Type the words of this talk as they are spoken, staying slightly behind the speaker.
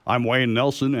I'm Wayne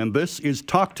Nelson, and this is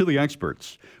Talk to the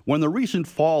Experts. When the recent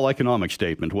fall economic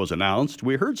statement was announced,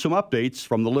 we heard some updates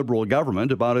from the Liberal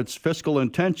government about its fiscal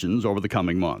intentions over the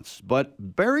coming months.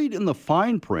 But buried in the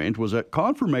fine print was a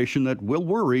confirmation that will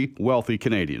worry wealthy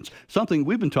Canadians, something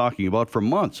we've been talking about for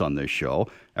months on this show,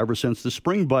 ever since the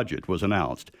spring budget was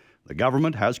announced. The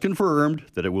government has confirmed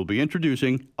that it will be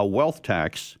introducing a wealth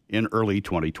tax in early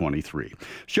 2023.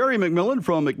 Sheri MacMillan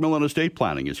from MacMillan Estate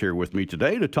Planning is here with me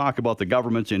today to talk about the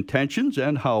government's intentions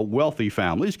and how wealthy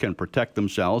families can protect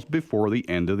themselves before the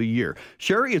end of the year.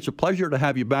 Sheri, it's a pleasure to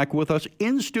have you back with us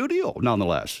in studio,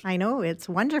 nonetheless. I know, it's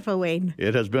wonderful, Wayne.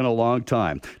 It has been a long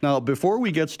time. Now, before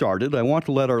we get started, I want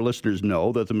to let our listeners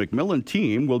know that the MacMillan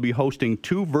team will be hosting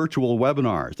 2 virtual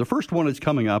webinars. The first one is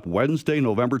coming up Wednesday,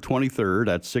 November 23rd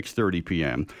at 6:30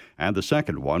 p.m., and the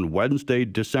second one, Wednesday,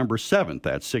 December 7th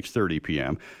at 6:30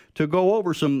 p.m., to go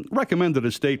over some recommended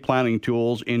estate planning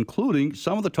tools, including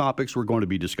some of the topics we're going to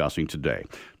be discussing today.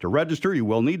 To register, you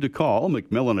will need to call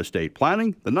MacMillan Estate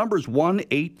Planning. The number is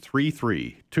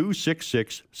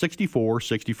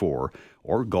 1-833-266-6464,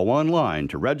 or go online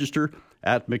to register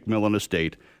at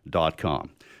macmillanestate.com.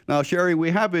 Now, Sheri, we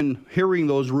have been hearing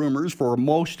those rumors for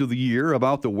most of the year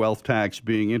about the wealth tax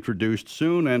being introduced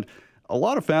soon, and a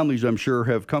lot of families, I'm sure,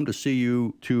 have come to see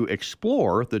you to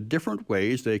explore the different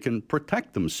ways they can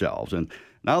protect themselves. And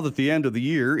now that the end of the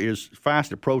year is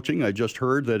fast approaching, I just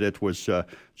heard that it was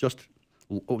just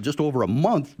over a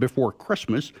month before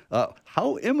Christmas.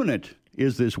 How imminent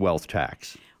is this wealth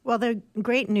tax? Well, the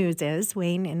great news is,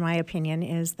 Wayne, in my opinion,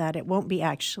 is that it won't be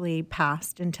actually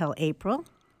passed until April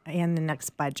in the next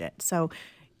budget. So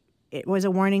it was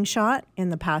a warning shot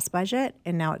in the past budget,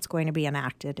 and now it's going to be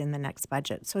enacted in the next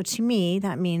budget. So to me,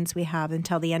 that means we have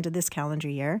until the end of this calendar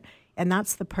year, and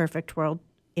that's the perfect world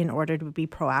in order to be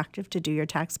proactive to do your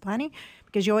tax planning,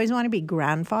 because you always want to be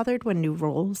grandfathered when new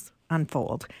rules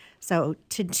unfold. So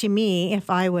to me, if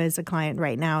I was a client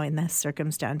right now in this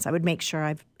circumstance, I would make sure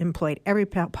I've employed every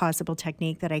possible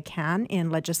technique that I can in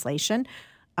legislation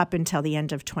up until the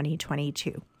end of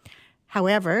 2022.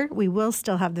 However, we will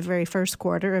still have the very first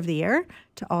quarter of the year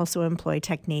to also employ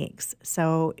techniques.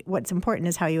 So what's important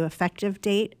is how you effective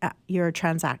date your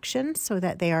transactions so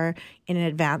that they are in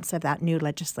advance of that new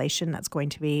legislation that's going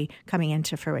to be coming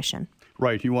into fruition.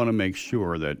 Right. You want to make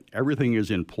sure that everything is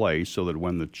in place so that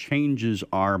when the changes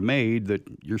are made, that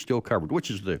you're still covered, which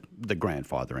is the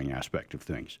grandfathering aspect of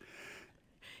things.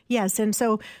 Yes, and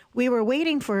so we were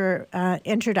waiting for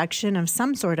introduction of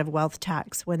some sort of wealth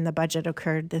tax when the budget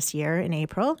occurred this year in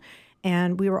April,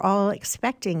 and we were all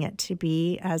expecting it to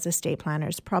be, as estate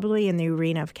planners, probably in the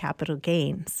arena of capital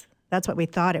gains. That's what we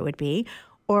thought it would be,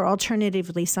 or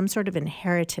alternatively, some sort of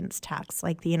inheritance tax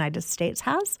like the United States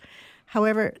has.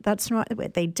 However, that's not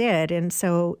what they did, and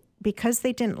so because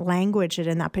they didn't language it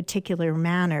in that particular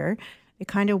manner, it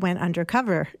kind of went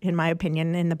undercover, in my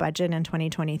opinion, in the budget in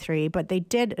 2023. But they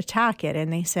did attack it,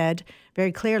 and they said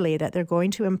very clearly that they're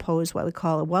going to impose what we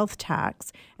call a wealth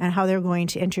tax, and how they're going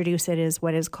to introduce it is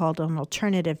what is called an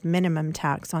alternative minimum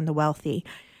tax on the wealthy.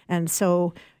 And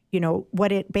so,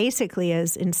 what it basically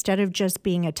is, instead of just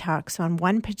being a tax on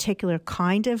one particular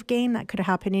kind of gain that could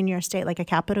happen in your estate, like a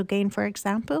capital gain, for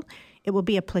example, it will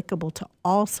be applicable to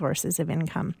all sources of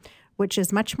income, which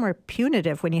is much more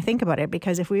punitive when you think about it,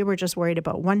 because if we were just worried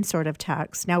about one sort of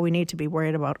tax, now we need to be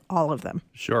worried about all of them.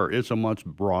 Sure, it's a much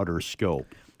broader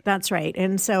scope. That's right.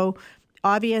 And so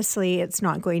obviously it's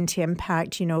not going to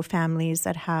impact, families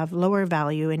that have lower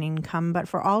value in income, but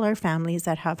for all our families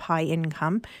that have high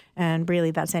income, and really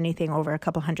that's anything over a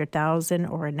couple $100,000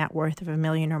 or a net worth of $1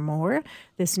 million or more,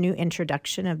 this new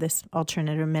introduction of this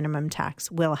alternative minimum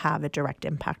tax will have a direct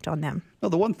impact on them. Now,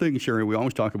 the one thing, Sheri, we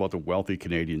always talk about the wealthy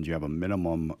Canadians. You have a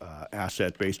minimum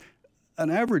asset base. An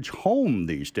average home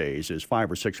these days is $500,000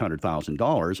 or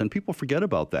 $600,000, and people forget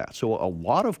about that. So a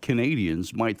lot of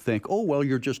Canadians might think, oh, well,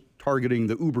 you're just targeting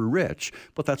the uber rich,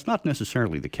 but that's not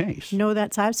necessarily the case. No,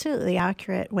 that's absolutely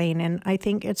accurate, Wayne. And I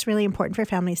think it's really important for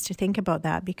families to think about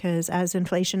that, because as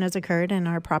inflation has occurred and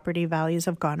our property values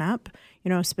have gone up,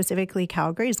 specifically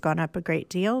Calgary's gone up a great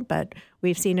deal, but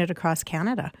we've seen it across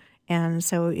Canada. And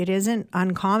so it isn't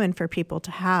uncommon for people to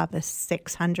have a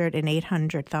 $600,000 and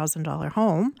 $800,000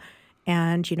 home.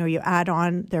 And, you add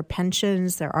on their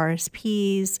pensions, their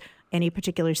RSPs, any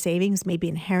particular savings, maybe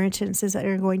inheritances that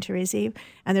they're going to receive,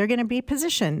 and they're going to be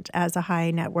positioned as a high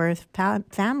net worth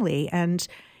family. And,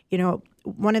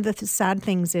 one of the sad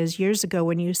things is years ago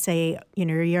when you say,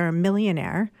 you're a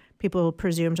millionaire, people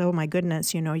presumed, oh my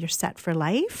goodness, you're set for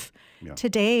life. Yeah.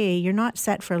 Today, you're not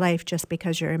set for life just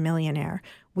because you're a millionaire.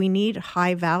 we need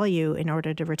high value in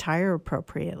order to retire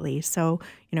appropriately. So,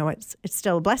 it's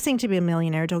still a blessing to be a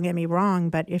millionaire, don't get me wrong,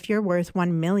 but if you're worth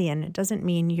 $1 million, it doesn't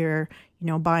mean you're,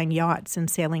 buying yachts and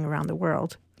sailing around the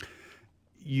world.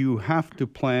 You have to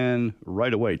plan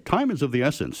right away. Time is of the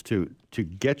essence to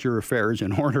get your affairs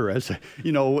in order, as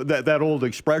that old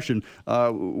expression,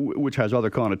 which has other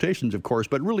connotations, of course,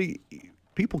 but really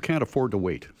people can't afford to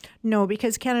wait. No,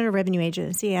 because Canada Revenue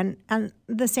Agency and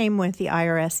the same with the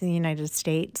IRS in the United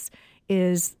States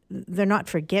is they're not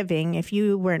forgiving. If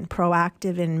you weren't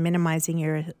proactive in minimizing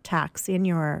your tax in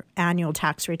your annual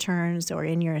tax returns or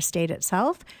in your estate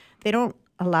itself, they don't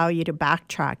allow you to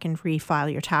backtrack and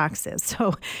refile your taxes.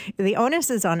 So the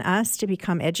onus is on us to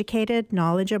become educated,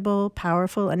 knowledgeable,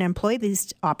 powerful, and employ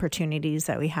these opportunities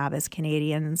that we have as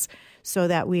Canadians so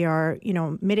that we are,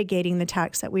 mitigating the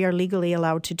tax that we are legally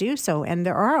allowed to do so. And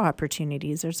there are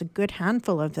opportunities. There's a good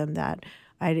handful of them that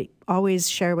I always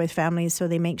share with families so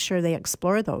they make sure they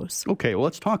explore those. Okay, well,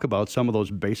 let's talk about some of those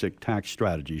basic tax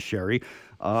strategies, Sheri.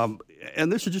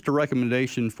 And this is just a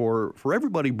recommendation for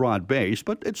everybody broad-based,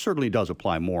 but it certainly does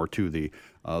apply more to the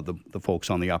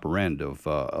folks on the upper end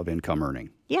of income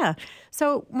earning. Yeah.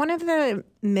 So one of the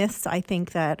myths I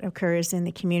think that occurs in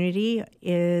the community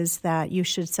is that you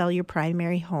should sell your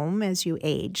primary home as you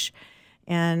age.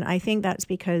 And I think that's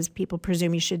because people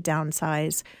presume you should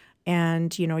downsize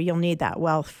and, you'll need that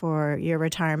wealth for your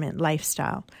retirement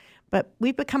lifestyle. But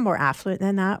we've become more affluent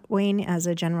than that, Wayne, as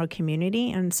a general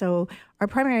community. And so our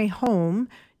primary home,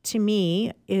 to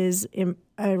me, is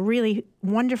a really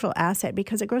wonderful asset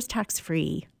because it grows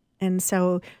tax-free. And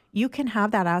so you can have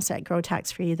that asset grow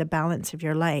tax-free the balance of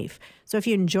your life. So if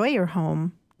you enjoy your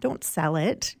home, don't sell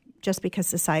it just because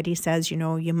society says,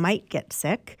 you might get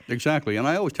sick. Exactly. And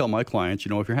I always tell my clients,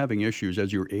 if you're having issues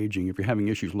as you're aging, if you're having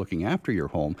issues looking after your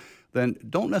home, then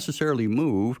don't necessarily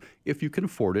move. If you can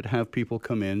afford it, have people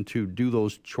come in to do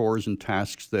those chores and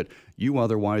tasks that you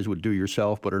otherwise would do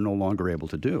yourself but are no longer able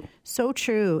to do. So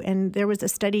true. And there was a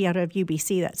study out of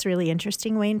UBC that's really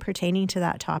interesting, Wayne, pertaining to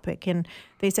that topic. And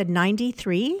they said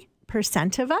 93%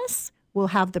 of us will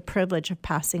have the privilege of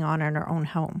passing on in our own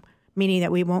home, meaning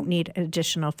that we won't need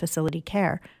additional facility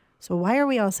care. So why are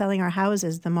we all selling our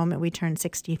houses the moment we turn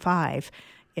 65?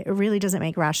 It really doesn't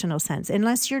make rational sense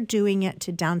unless you're doing it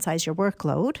to downsize your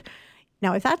workload.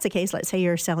 Now, if that's the case, let's say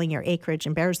you're selling your acreage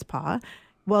in Bearspaw,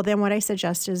 well, then what I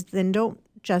suggest is then don't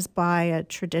just buy a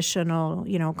traditional,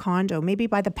 condo. Maybe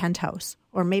buy the penthouse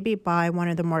or maybe buy one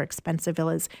of the more expensive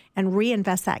villas and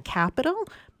reinvest that capital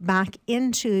back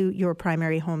into your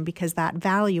primary home because that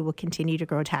value will continue to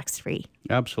grow tax-free.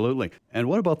 Absolutely. And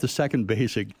what about the second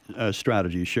basic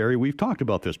strategy, Sheri? We've talked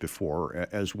about this before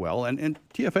as well, and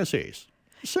TFSAs.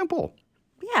 Simple.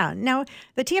 Yeah. Now,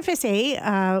 the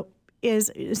TFSA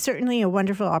is certainly a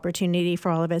wonderful opportunity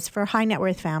for all of us. For high net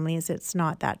worth families, it's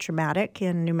not that dramatic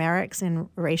in numerics and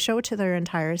ratio to their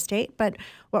entire estate. But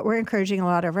what we're encouraging a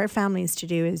lot of our families to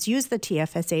do is use the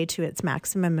TFSA to its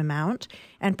maximum amount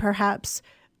and perhaps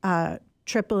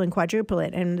triple and quadruple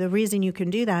it. And the reason you can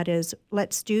do that is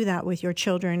let's do that with your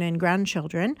children and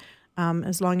grandchildren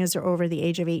as long as they're over the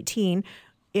age of 18.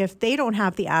 If they don't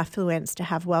have the affluence to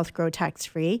have wealth grow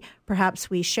tax-free, perhaps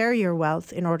we share your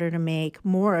wealth in order to make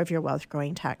more of your wealth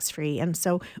growing tax-free. And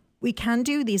so we can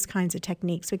do these kinds of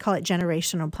techniques. We call it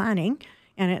generational planning,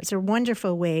 and it's a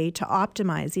wonderful way to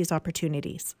optimize these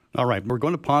opportunities. All right, we're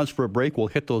going to pause for a break. We'll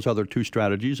hit those other two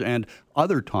strategies and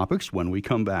other topics when we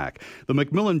come back. The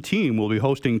MacMillan team will be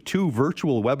hosting 2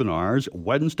 virtual webinars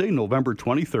Wednesday, November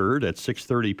 23rd at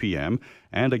 6:30 p.m.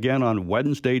 and again on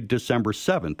Wednesday, December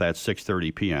 7th at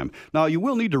 6:30 p.m. Now, you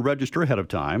will need to register ahead of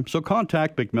time, so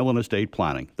contact MacMillan Estate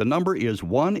Planning. The number is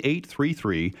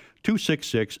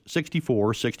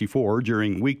 1-833-266-6464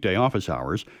 during weekday office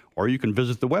hours, or you can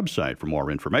visit the website for more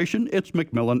information. It's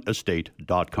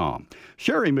MacMillanestate.com.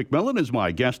 Sheri MacMillan is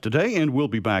my guest today, and we'll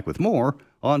be back with more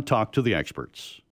on Talk to the Experts.